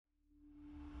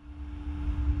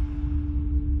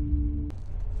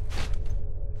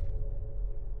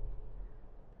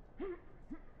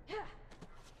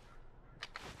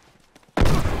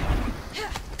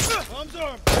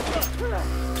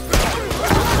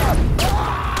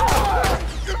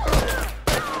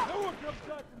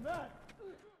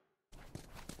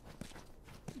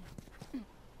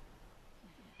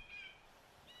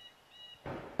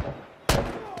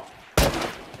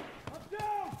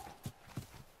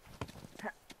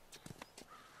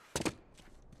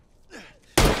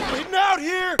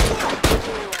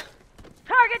Hunter!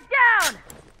 Target down!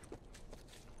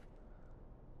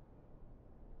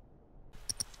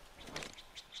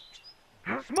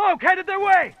 Smoke headed their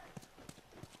way!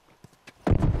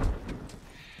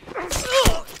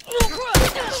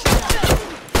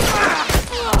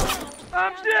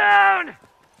 I'm down!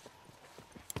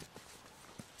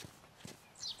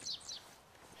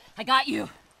 I got you.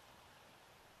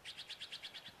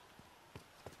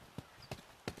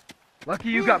 Lucky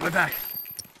you got my back.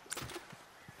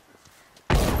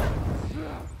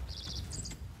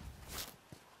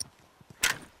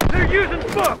 They're using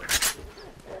smoke!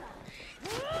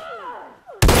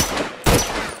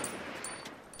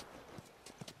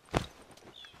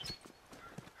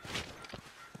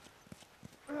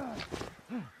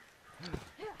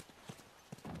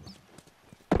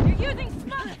 You're using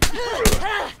smoke!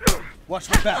 Watch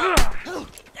my back. No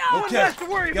one has to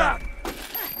worry about!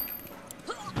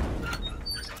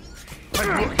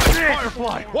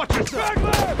 Firefly, watch yourself!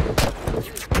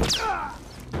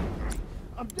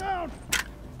 I'm down!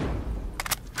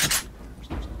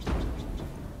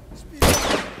 Speed up.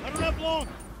 I don't have long!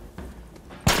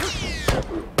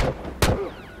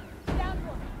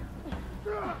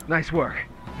 Nice work.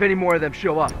 If any more of them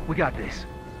show up, we got this.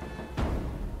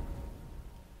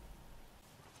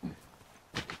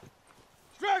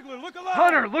 Straggler, look alive!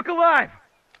 Hunter, look alive!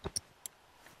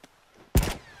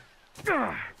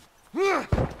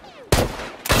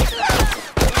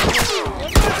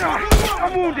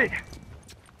 I'm wounded!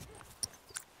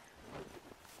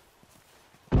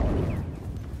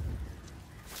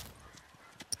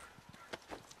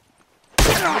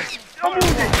 I'm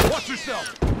wounded! Watch yourself!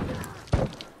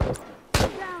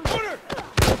 Hunter!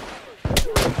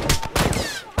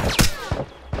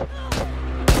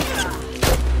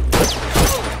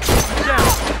 Down!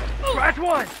 Scratch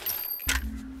one!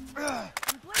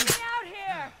 Bleeding out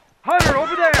here! Hunter,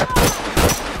 over there!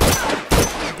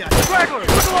 Straggler,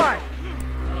 look alive!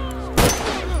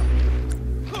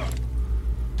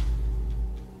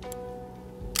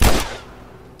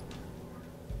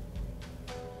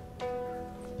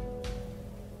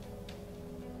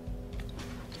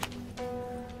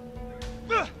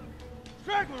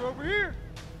 Straggler, over here!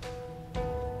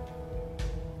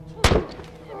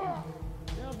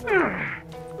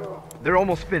 They're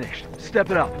almost finished. Step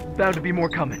it up. Bound to be more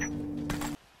coming.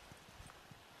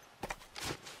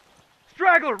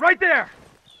 Straggler, right there!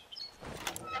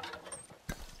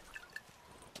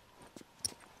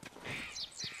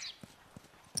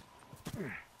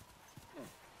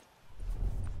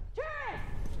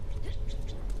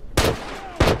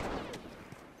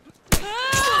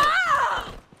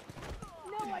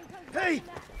 Hey,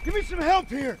 give me some help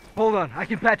here! Hold on, I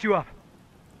can patch you up.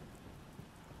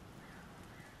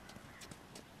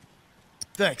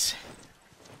 Thanks.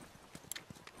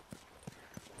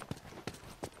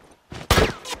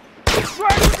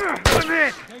 Straggler, I'm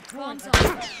hit! Bombs on.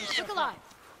 Look alive.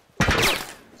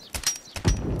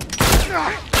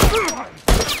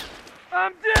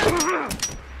 I'm dead!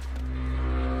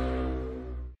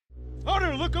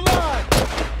 Hunter, look alive!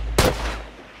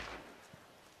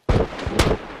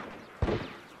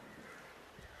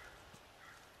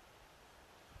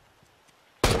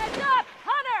 Heads up!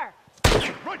 Hunter!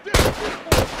 Right there!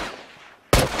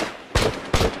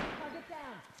 Target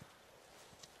down.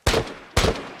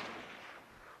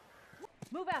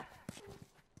 Move out.